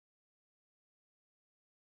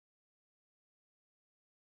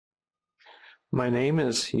My name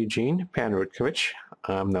is Eugene Panrutkovich.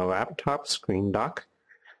 I'm the laptop screen doc.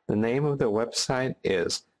 The name of the website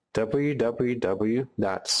is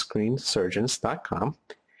www.screensurgeons.com,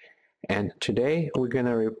 and today we're going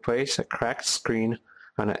to replace a cracked screen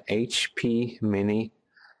on an HP Mini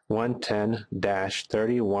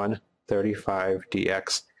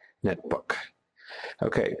 110-3135DX netbook.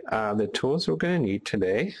 Okay, the tools we're going to need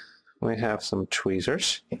today, we have some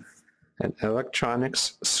tweezers, an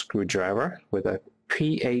electronics screwdriver with a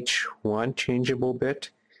PH1 changeable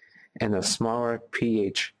bit and a smaller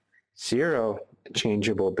PH0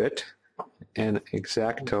 changeable bit and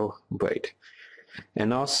X-Acto blade,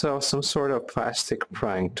 and also some sort of plastic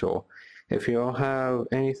prying tool. If you don't have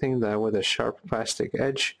anything that with a sharp plastic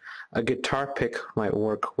edge, a guitar pick might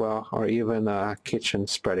work well, or even a kitchen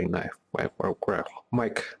spreading knife might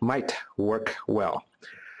work well.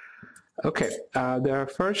 Okay, the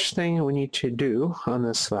first thing we need to do on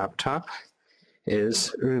this laptop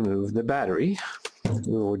is remove the battery.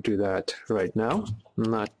 We will do that right now.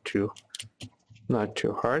 Not too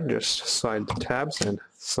hard. Just slide the tabs and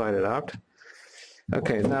slide it out.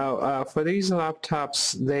 Okay, now for these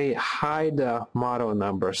laptops, they hide the model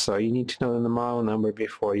number, so you need to know the model number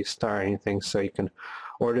before you start anything, so you can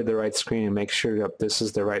order the right screen and make sure that this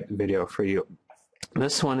is the right video for you.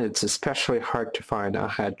 This one, it's especially hard to find. I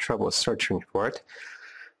had trouble searching for it,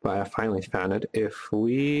 but I finally found it. If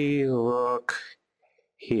we look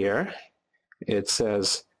here, it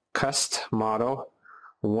says CUST model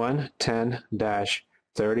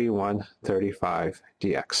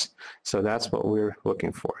 110-3135DX. So that's what we're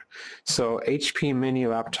looking for. So HP Mini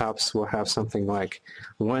laptops will have something like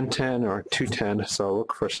 110 or 210, so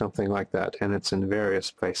look for something like that, and it's in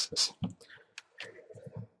various places.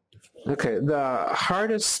 Okay, the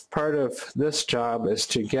hardest part of this job is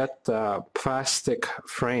to get the plastic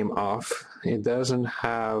frame off. It doesn't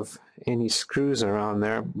have any screws around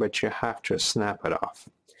there, but you have to snap it off.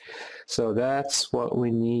 So that's what we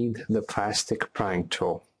need, the plastic prying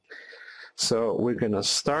tool. So we're going to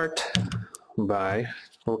start by,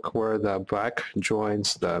 look where the back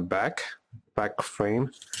joins the back frame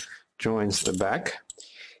joins the back,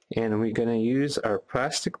 and we're going to use our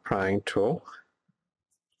plastic prying tool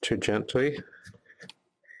to gently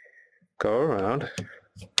go around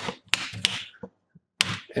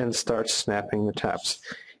and start snapping the tabs.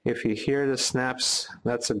 If you hear the snaps,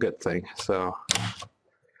 that's a good thing. So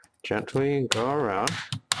gently go around,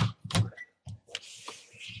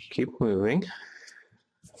 keep moving,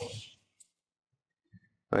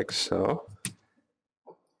 like so.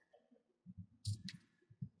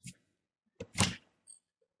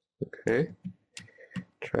 Okay,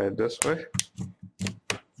 try it this way.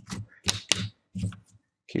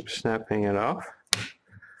 Keep snapping it off.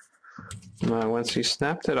 Now once you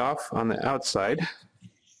snapped it off on the outside,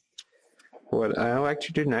 what I like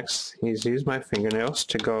to do next is use my fingernails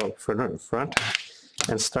to go front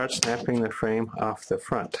and start snapping the frame off the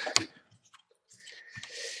front.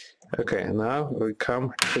 Okay, now we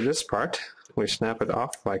come to this part. We snap it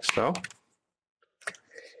off like so.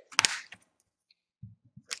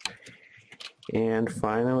 And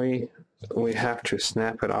finally, we have to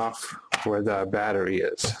snap it off where the battery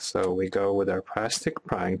is. So we go with our plastic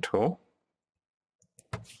prying tool.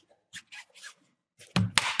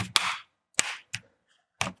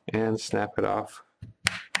 And snap it off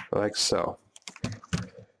like so.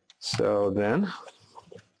 So then,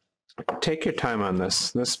 take your time on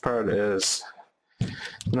this. This part is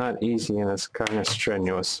not easy and it's kind of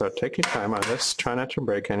strenuous. So take your time on this. Try not to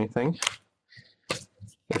break anything.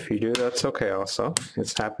 If you do, that's okay also.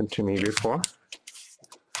 It's happened to me before.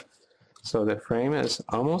 So the frame is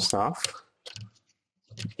almost off.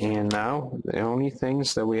 And now the only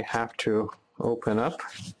things that we have to open up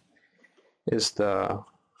is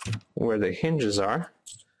where the hinges are.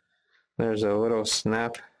 There's a little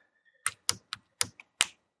snap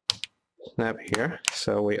here.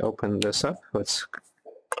 So we open this up. Let's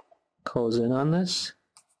close in on this.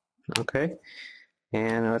 Okay.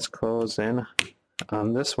 And let's close in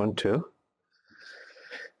on this one too.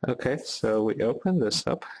 Okay, so we open this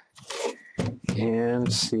up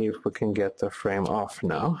and see if we can get the frame off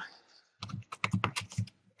now.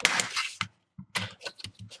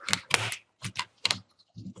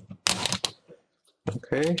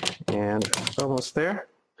 Okay, and almost there,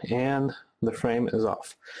 and the frame is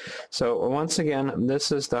off. So once again,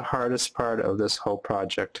 this is the hardest part of this whole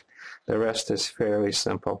project. The rest is fairly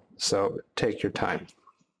simple, so take your time.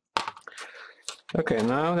 Okay,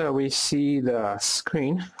 now that we see the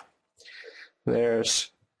screen,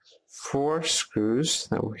 there's 4 screws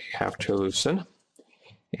that we have to loosen,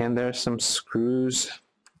 and there's some screws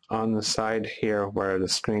on the side here where the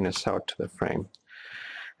screen is held to the frame.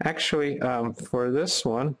 Actually, for this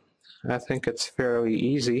one, I think it's fairly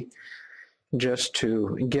easy just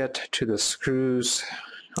to get to the screws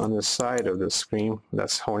on the side of the screen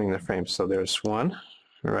that's holding the frame. So there's one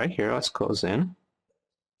right here. Let's close in.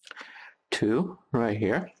 Two right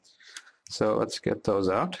here. So let's get those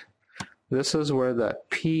out. This is where the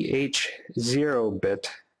PH0 bit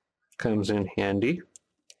comes in handy.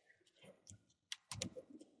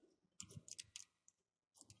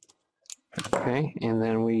 Okay, and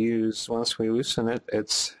then we use, once we loosen it,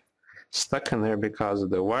 it's stuck in there because of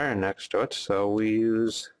the wire next to it, so we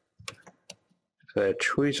use the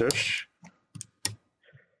tweezers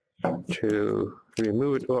to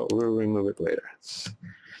remove it. Well, we'll remove it later.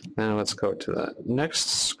 Now let's go to the next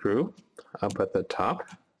screw up at the top.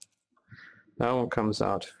 That one comes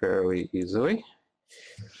out fairly easily.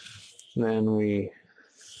 Then we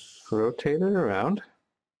rotate it around.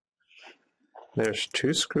 There's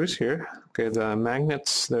two screws here. Okay, the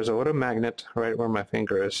magnets, there's a little magnet right where my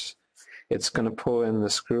finger is. It's going to pull in the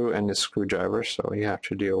screw and the screwdriver, so you have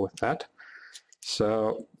to deal with that.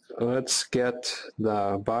 So let's get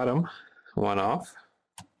the bottom one off.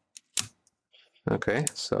 Okay,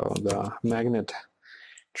 so the magnet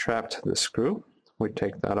trapped the screw. We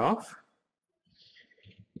take that off.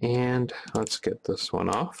 And let's get this one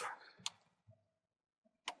off.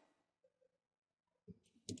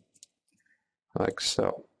 Like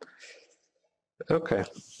so. Okay,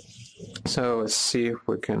 so let's see if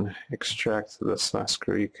we can extract this last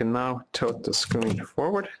screw. You can now tilt the screen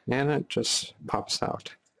forward and it just pops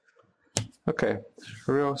out. Okay,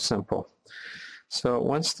 real simple. So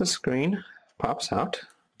once the screen pops out,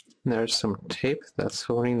 there's some tape that's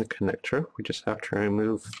holding the connector. We just have to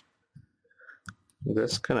remove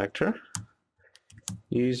this connector.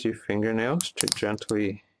 Use your fingernails to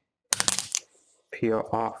gently peel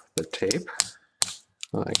off the tape,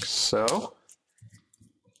 like so.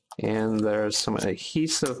 And there's some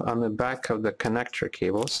adhesive on the back of the connector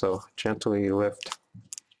cable, so gently lift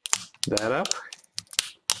that up.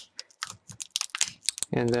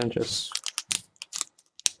 And then just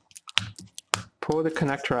pull the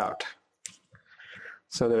connector out.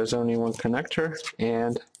 So there's only one connector,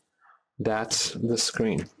 and that's the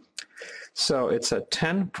screen. So it's a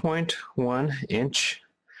 10.1 inch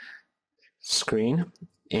screen,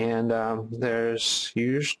 and there's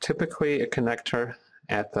typically a connector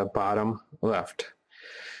at the bottom left.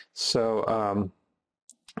 So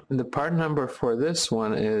the part number for this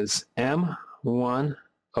one is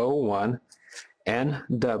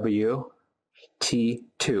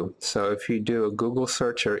M101NWT2. So if you do a Google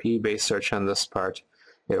search or eBay search on this part,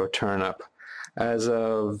 it will turn up. As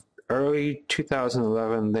of early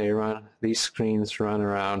 2011, these screens run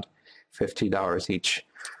around $50 each.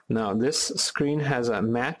 Now this screen has a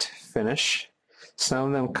matte finish. Some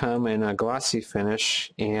of them come in a glossy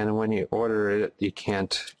finish, and when you order it, they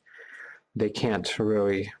can't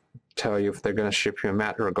really tell you if they're going to ship you a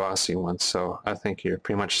matte or a glossy one. So I think you're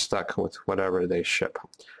pretty much stuck with whatever they ship.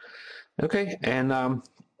 Okay, and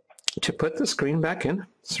to put the screen back in,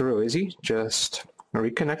 it's real easy. Just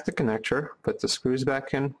reconnect the connector, put the screws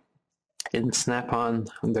back in, and snap on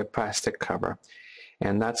the plastic cover.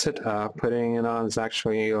 And that's it. Putting it on is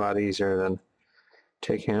actually a lot easier than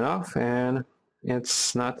taking it off, and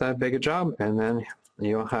it's not that big a job, and then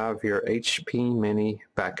you'll have your HP Mini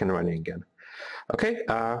back and running again. Okay,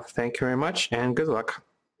 thank you very much, and good luck.